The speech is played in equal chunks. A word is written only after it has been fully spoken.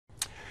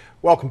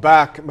Welcome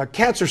back. A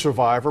cancer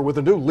survivor with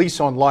a new lease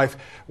on life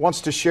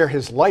wants to share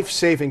his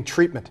life-saving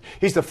treatment.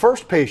 He's the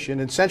first patient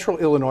in Central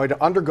Illinois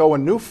to undergo a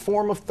new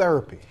form of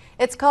therapy.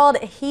 It's called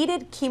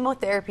heated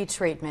chemotherapy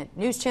treatment.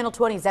 News Channel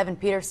 20's Evan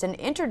Peterson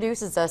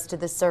introduces us to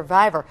the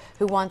survivor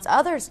who wants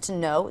others to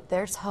know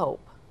there's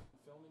hope.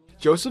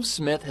 Joseph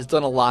Smith has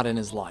done a lot in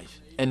his life,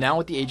 and now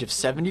at the age of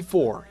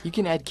 74, he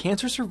can add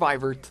cancer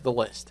survivor to the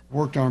list.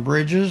 Worked on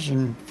bridges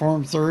and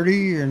Farm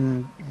 30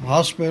 and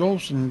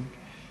hospitals and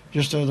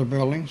just other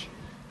buildings.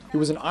 He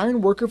was an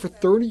iron worker for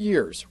 30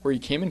 years, where he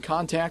came in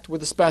contact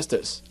with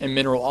asbestos, a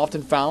mineral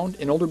often found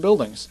in older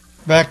buildings.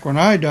 Back when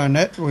I done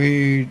that,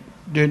 we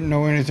didn't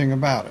know anything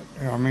about it.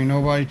 I mean,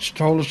 nobody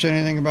told us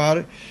anything about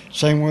it.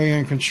 Same way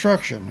in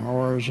construction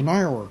or as an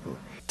iron worker.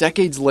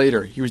 Decades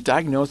later, he was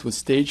diagnosed with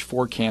stage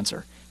 4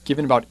 cancer.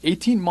 Given about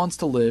 18 months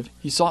to live,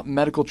 he sought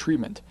medical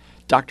treatment.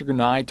 Dr.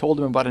 Ganai told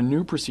him about a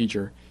new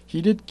procedure,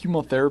 heated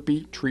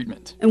chemotherapy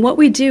treatment. And what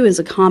we do is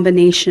a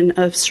combination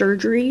of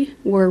surgery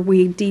where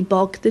we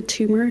debulk the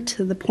tumor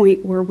to the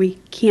point where we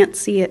can't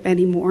see it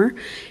anymore,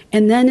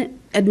 and then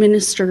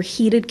administer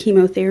heated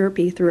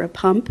chemotherapy through a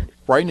pump.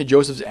 Right into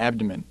Joseph's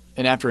abdomen,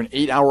 and after an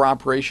 8-hour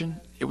operation,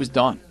 it was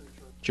done.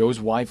 Joe's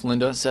wife,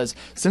 Linda, says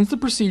since the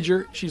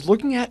procedure, she's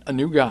looking at a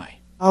new guy.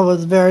 I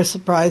was very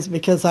surprised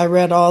because I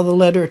read all the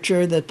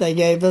literature that they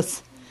gave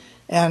us,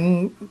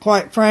 and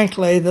quite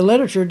frankly, the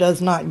literature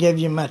does not give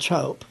you much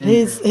hope.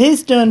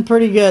 He's doing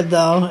pretty good,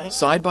 though.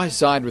 Side by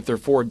side with their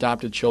 4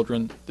 adopted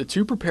children, the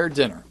two prepared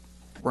dinner,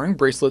 wearing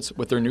bracelets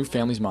with their new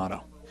family's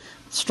motto.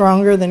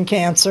 Stronger than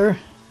cancer,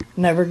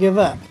 never give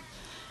up.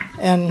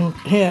 And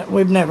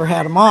we've never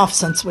had him off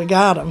since we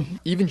got him.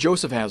 Even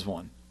Joseph has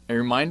one, a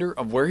reminder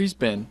of where he's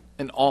been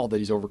and all that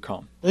he's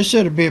overcome. They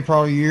said it'd be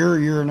probably a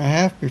year and a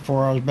half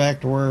before I was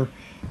back to where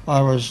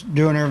I was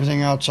doing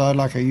everything outside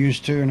like I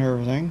used to and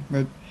everything,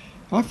 but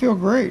I feel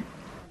great.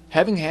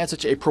 Having had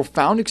such a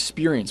profound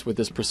experience with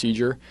this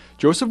procedure,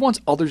 Joseph wants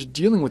others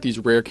dealing with these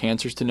rare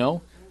cancers to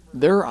know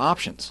there are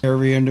options.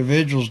 Every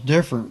individual's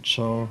different,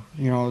 so,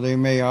 they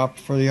may opt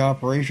for the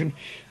operation.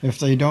 If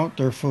they don't,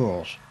 they're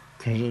fools,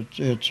 because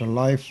it's a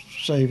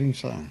life-saving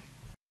thing.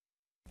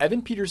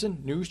 Evan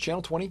Peterson, News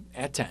Channel 20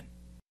 at 10.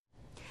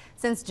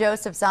 Since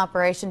Joseph's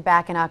operation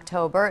back in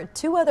October,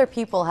 2 other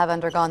people have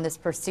undergone this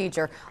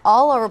procedure.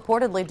 All are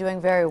reportedly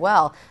doing very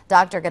well.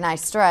 Dr. Ganai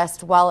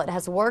stressed while it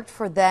has worked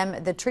for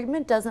them, the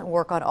treatment doesn't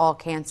work on all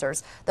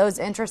cancers. Those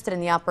interested in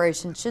the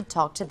operation should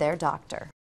talk to their doctor.